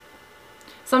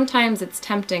Sometimes it's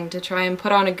tempting to try and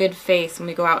put on a good face when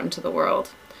we go out into the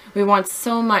world. We want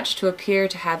so much to appear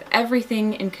to have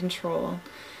everything in control.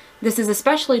 This is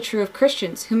especially true of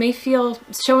Christians who may feel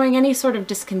showing any sort of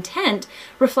discontent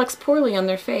reflects poorly on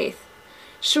their faith.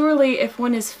 Surely, if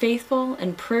one is faithful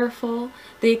and prayerful,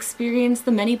 they experience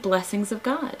the many blessings of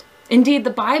God. Indeed, the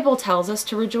Bible tells us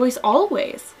to rejoice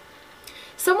always.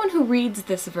 Someone who reads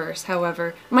this verse,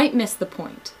 however, might miss the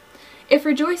point. If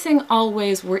rejoicing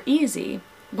always were easy,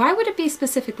 why would it be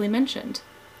specifically mentioned?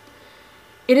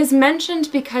 It is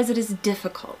mentioned because it is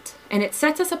difficult, and it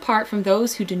sets us apart from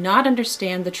those who do not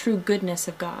understand the true goodness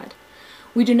of God.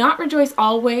 We do not rejoice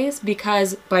always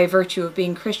because, by virtue of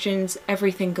being Christians,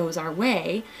 everything goes our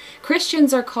way.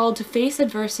 Christians are called to face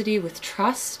adversity with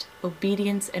trust,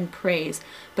 obedience, and praise,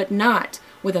 but not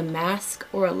with a mask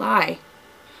or a lie.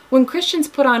 When Christians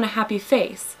put on a happy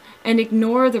face and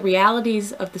ignore the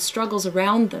realities of the struggles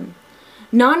around them,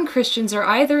 non-Christians are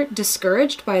either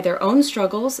discouraged by their own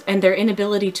struggles and their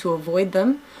inability to avoid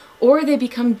them, or they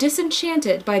become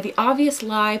disenchanted by the obvious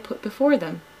lie put before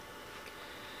them.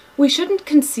 We shouldn't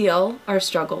conceal our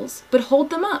struggles, but hold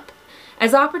them up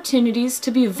as opportunities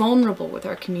to be vulnerable with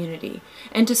our community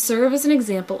and to serve as an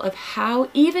example of how,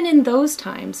 even in those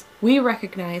times, we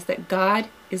recognize that God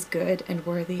is good and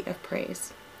worthy of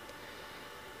praise.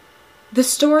 The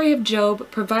story of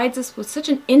Job provides us with such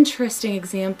an interesting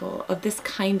example of this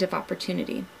kind of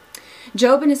opportunity.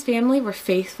 Job and his family were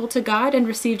faithful to God and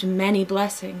received many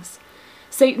blessings.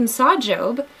 Satan saw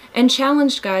Job and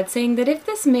challenged God, saying that if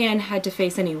this man had to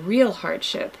face any real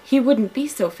hardship, he wouldn't be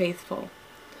so faithful.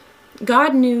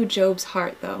 God knew Job's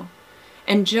heart, though,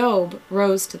 and Job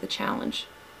rose to the challenge.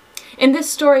 In this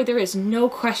story, there is no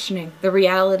questioning the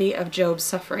reality of Job's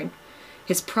suffering.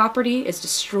 His property is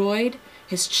destroyed,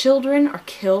 his children are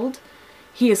killed,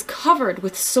 he is covered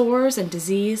with sores and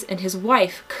disease, and his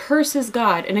wife curses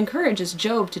God and encourages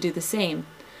Job to do the same.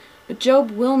 But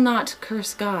Job will not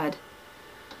curse God.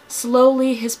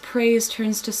 Slowly his praise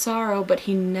turns to sorrow, but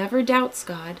he never doubts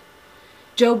God.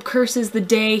 Job curses the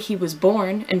day he was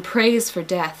born and prays for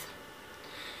death.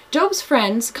 Job's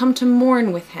friends come to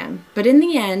mourn with him, but in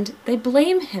the end they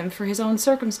blame him for his own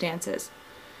circumstances.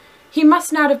 He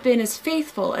must not have been as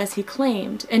faithful as he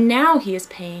claimed, and now he is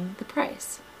paying the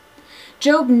price.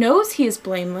 Job knows he is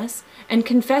blameless and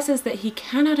confesses that he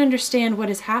cannot understand what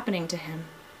is happening to him.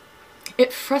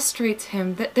 It frustrates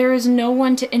him that there is no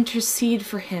one to intercede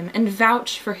for him and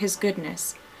vouch for his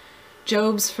goodness.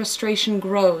 Job's frustration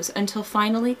grows until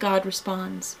finally God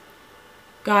responds.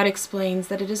 God explains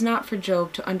that it is not for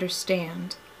Job to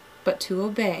understand, but to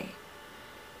obey.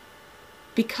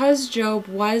 Because Job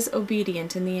was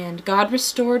obedient in the end, God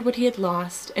restored what he had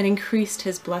lost and increased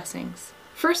his blessings.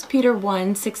 1 Peter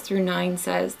 1, 6-9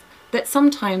 says that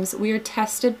sometimes we are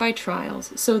tested by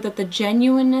trials so that the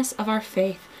genuineness of our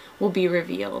faith will be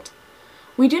revealed.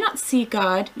 We do not see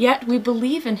God, yet we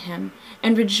believe in him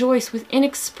and rejoice with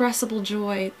inexpressible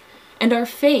joy, and our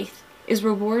faith is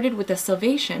rewarded with the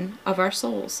salvation of our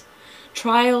souls.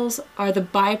 Trials are the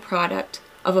byproduct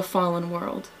of a fallen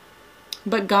world,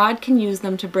 but God can use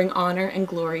them to bring honor and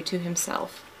glory to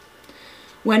himself.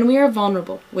 When we are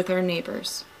vulnerable with our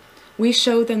neighbors, we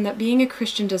show them that being a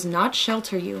Christian does not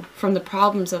shelter you from the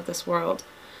problems of this world,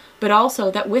 but also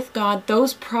that with God,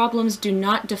 those problems do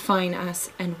not define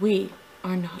us, and we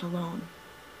are not alone.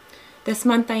 This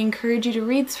month, I encourage you to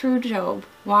read through Job,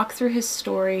 walk through his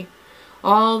story,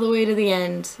 all the way to the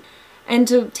end, and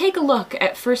to take a look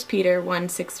at 1 Peter 1,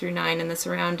 6-9 and the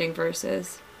surrounding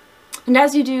verses. And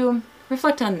as you do,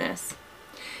 reflect on this.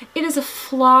 It is a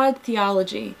flawed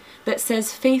theology that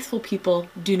says faithful people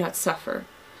do not suffer,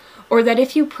 or that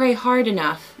if you pray hard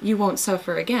enough, you won't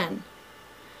suffer again.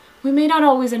 We may not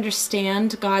always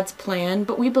understand God's plan,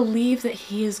 but we believe that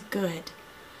he is good.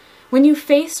 When you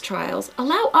face trials,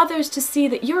 allow others to see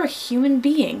that you're a human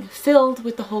being filled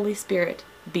with the Holy Spirit.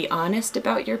 Be honest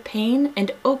about your pain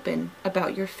and open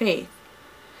about your faith.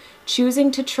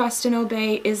 Choosing to trust and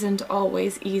obey isn't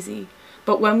always easy,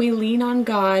 but when we lean on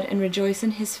God and rejoice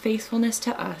in his faithfulness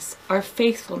to us, our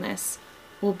faithfulness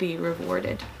will be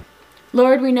rewarded.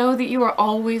 Lord, we know that you are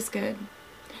always good.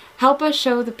 Help us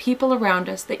show the people around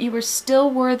us that you are still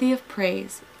worthy of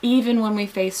praise, even when we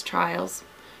face trials.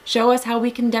 Show us how we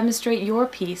can demonstrate your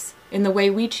peace in the way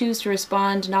we choose to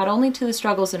respond not only to the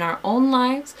struggles in our own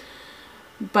lives,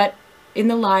 but in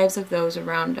the lives of those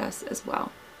around us as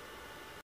well.